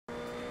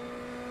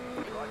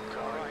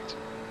Right.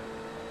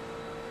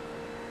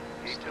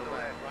 Still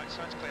there. Right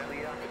side's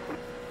clear.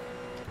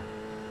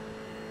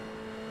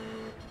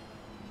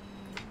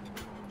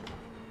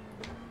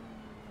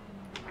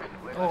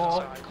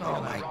 Oh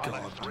my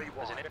god.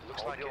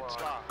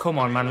 Come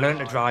on, man, learn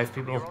to drive,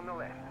 people.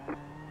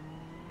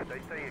 They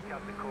say you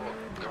cut the course.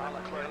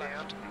 Clear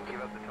left.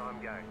 Give up the time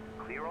going.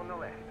 Clear on the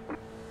left.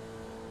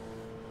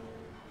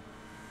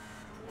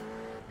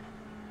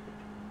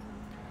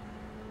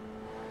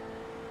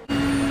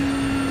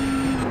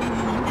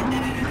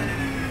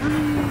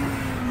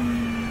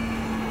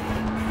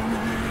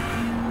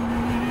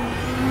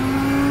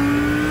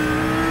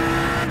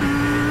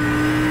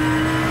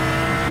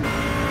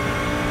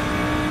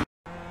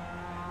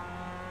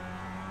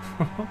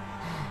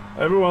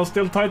 Everyone's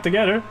still tied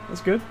together.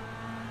 That's good.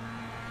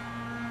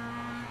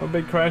 No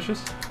big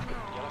crashes.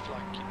 Yellow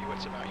flag, keep your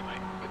wits about you,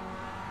 mate.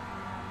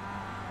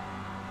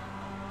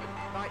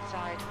 Right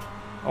side.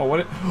 Oh, what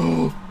it?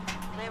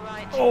 Clear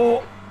right.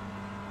 Oh!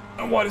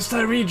 And what is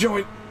that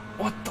rejoin?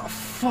 What the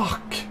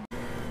fuck?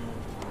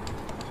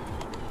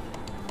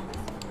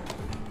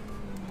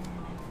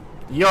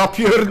 Ja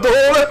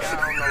pierdolę!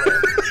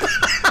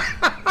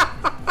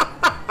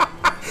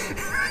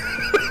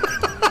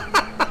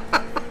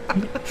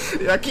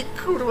 Jaki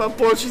kurwa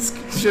pocisk,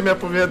 ziemia,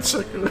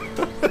 powietrze, kurwa.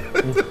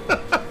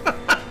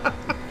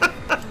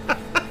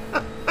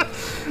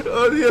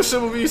 On jeszcze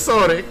mówi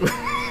sorry, kurwa.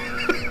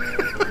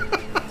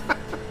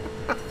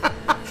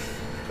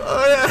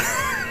 O nie.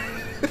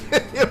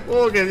 Nie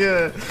mogę,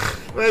 nie.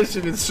 Weźcie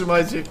mnie,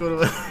 trzymajcie,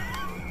 kurwa.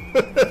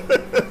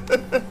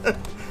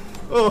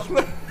 O,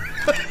 no.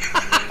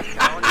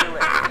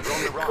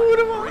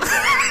 Kurwa.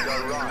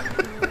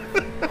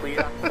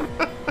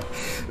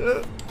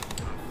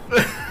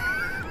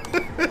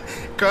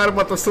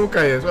 Karma to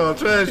suka jest. O,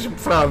 cześć,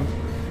 Fran.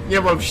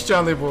 Nie wal w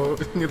ściany, bo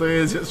nie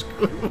dojedziesz,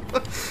 kurwa.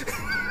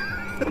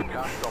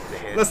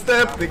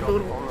 Następny,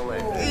 kurwa.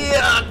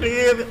 Ja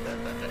pierdolę.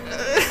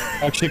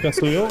 Jak się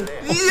kasują?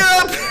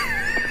 Ja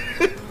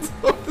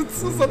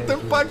co za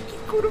tempaki,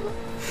 kurwa.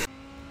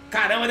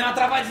 Caramba, deu uma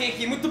travadinha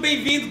aqui. Muito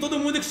bem-vindo todo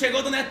mundo que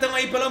chegou do Netão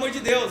aí, pelo amor de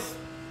Deus.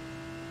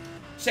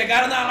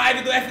 Chegaram na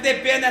live do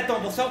FDP,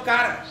 Netão. Você é o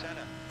cara.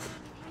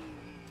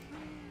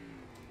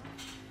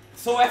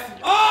 Sou o F...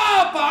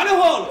 Opa, olha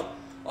o rolo.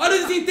 Olha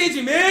o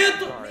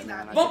desentendimento.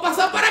 Vamos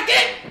passar para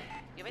quê?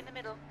 You're in the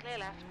middle. Clear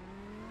left.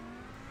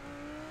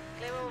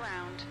 Clear all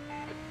round.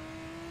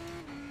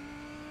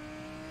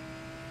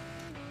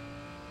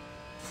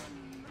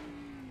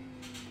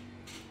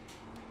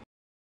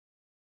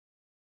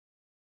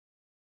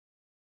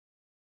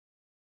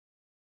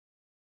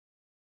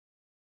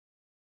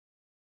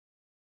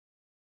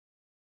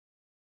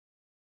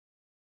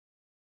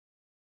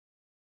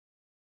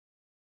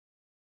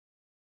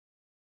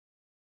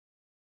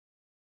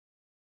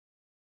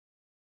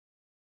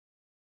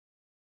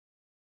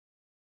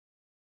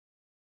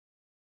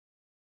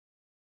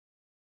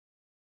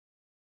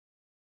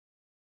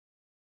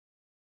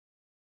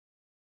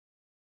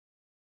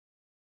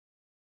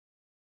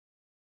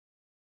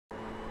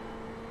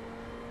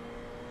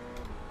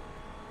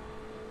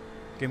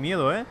 Qué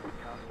miedo, ¿eh?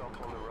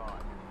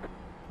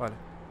 Vale,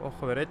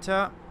 ojo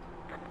derecha.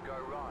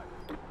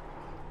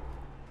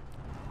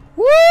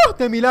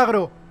 ¡De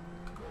milagro!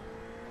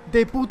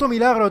 ¡De puto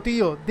milagro,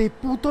 tío! ¡De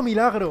puto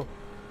milagro!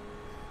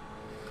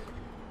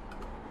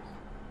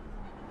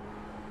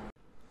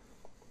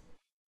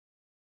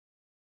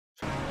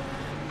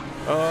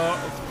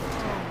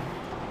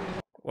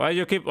 Why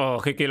you keep... Oh,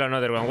 he killed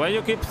another one. Why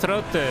you keep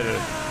throttle?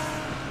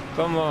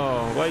 Come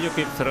on, why you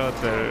keep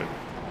throttle?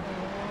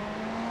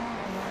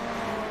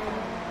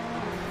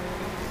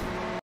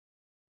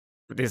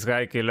 This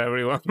guy killed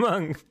everyone,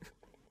 man.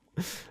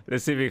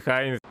 Let's see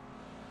behind.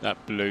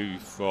 That blue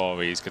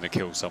Ferrari is going to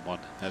kill someone.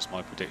 That's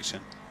my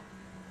prediction.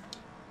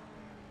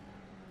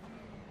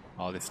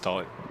 Oh, they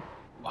started.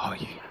 Oh,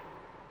 yeah.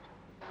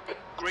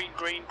 Green,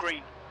 green,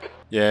 green.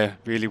 Yeah,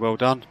 really well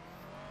done.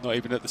 Not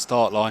even at the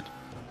start line.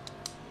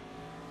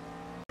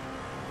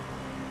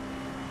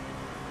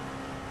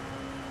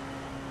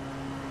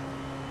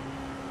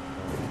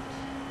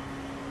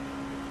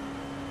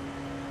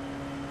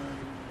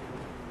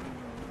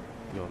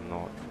 You're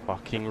not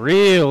fucking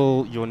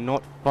real. You're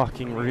not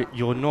fucking real.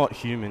 You're not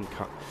human.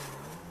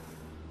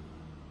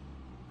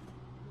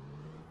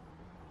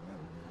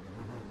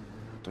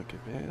 Don't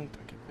get banned.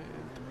 Don't get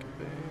banned. Don't get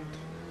banned.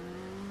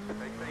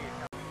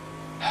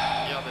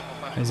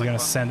 He's gonna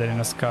send it in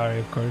a Scary,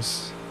 of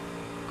course.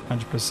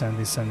 100%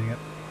 he's sending it.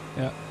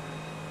 Yeah.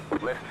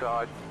 Left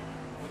side.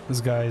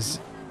 This guy's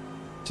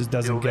just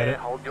doesn't Still get there. it.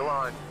 Hold your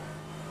line.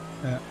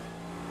 Yeah.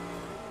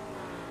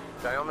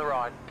 Stay on the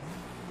right.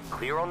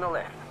 Clear on the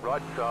left.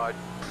 Right side.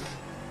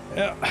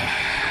 Yeah.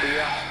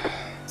 Clear.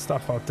 It's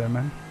tough out there,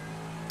 man.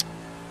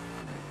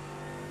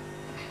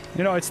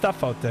 You know, it's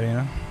tough out there, you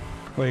know?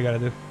 What you gotta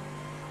do?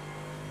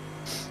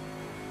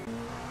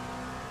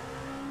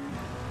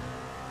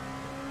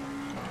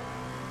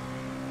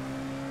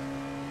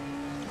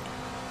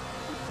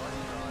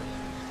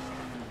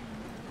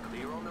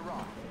 Clear on the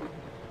right.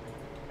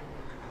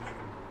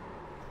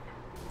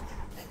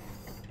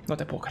 No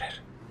te puedo creer.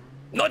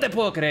 No te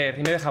puedo creer.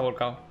 Y me deja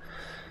volcado.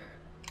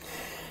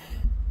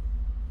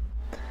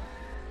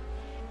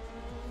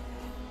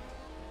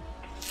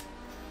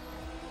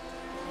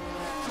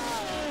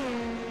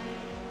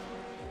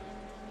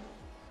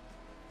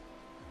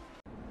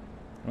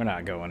 We're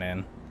not going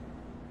in.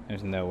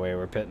 There's no way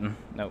we're pitting.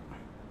 Nope.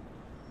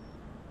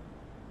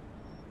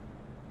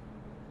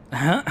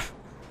 Huh?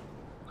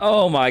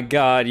 Oh my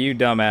god, you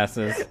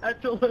dumbasses.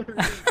 That's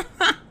hilarious.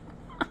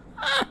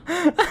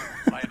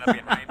 Line up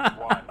behind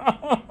one.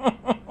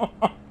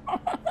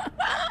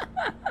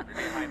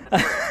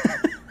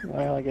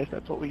 Well, I guess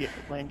that's what we get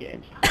for playing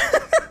games.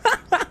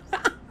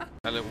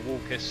 That little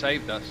walk has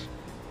saved us.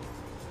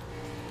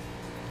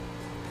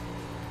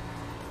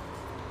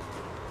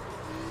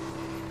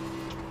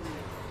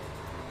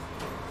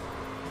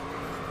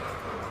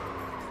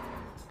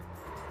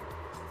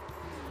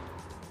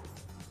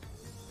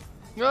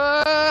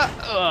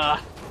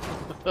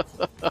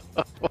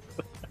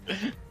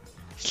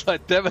 It's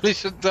like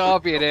Demolition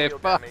Derby in here,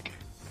 fuck.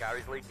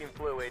 Gary's leaking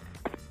fluid.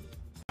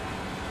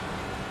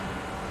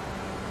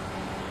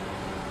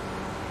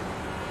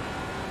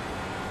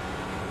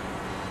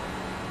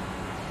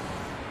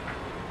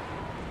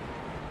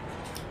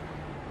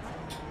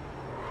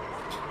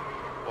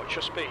 What's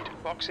your speed?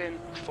 Box in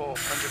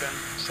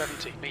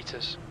 470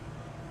 meters.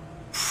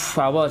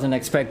 I wasn't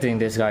expecting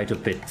this guy to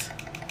pit.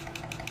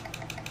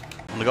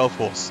 On the golf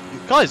course.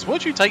 Guys,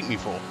 what do you take me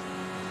for?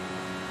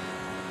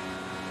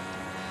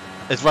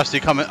 Is Rusty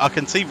coming? I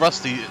can see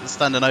Rusty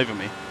standing over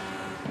me.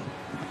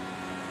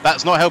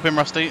 That's not helping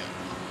Rusty.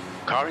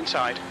 Car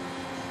inside.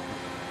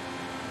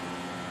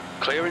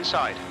 Clear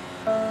inside.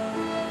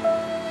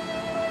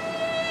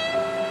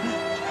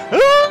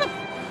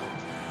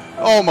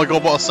 Oh my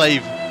god, what a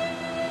save.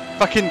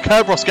 Fucking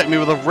Kerberos get me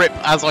with a rip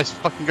as I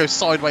fucking go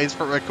sideways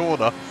for a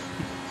corner.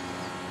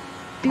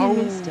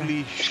 Holy It's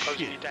closing shit.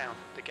 you down.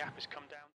 The gap is coming.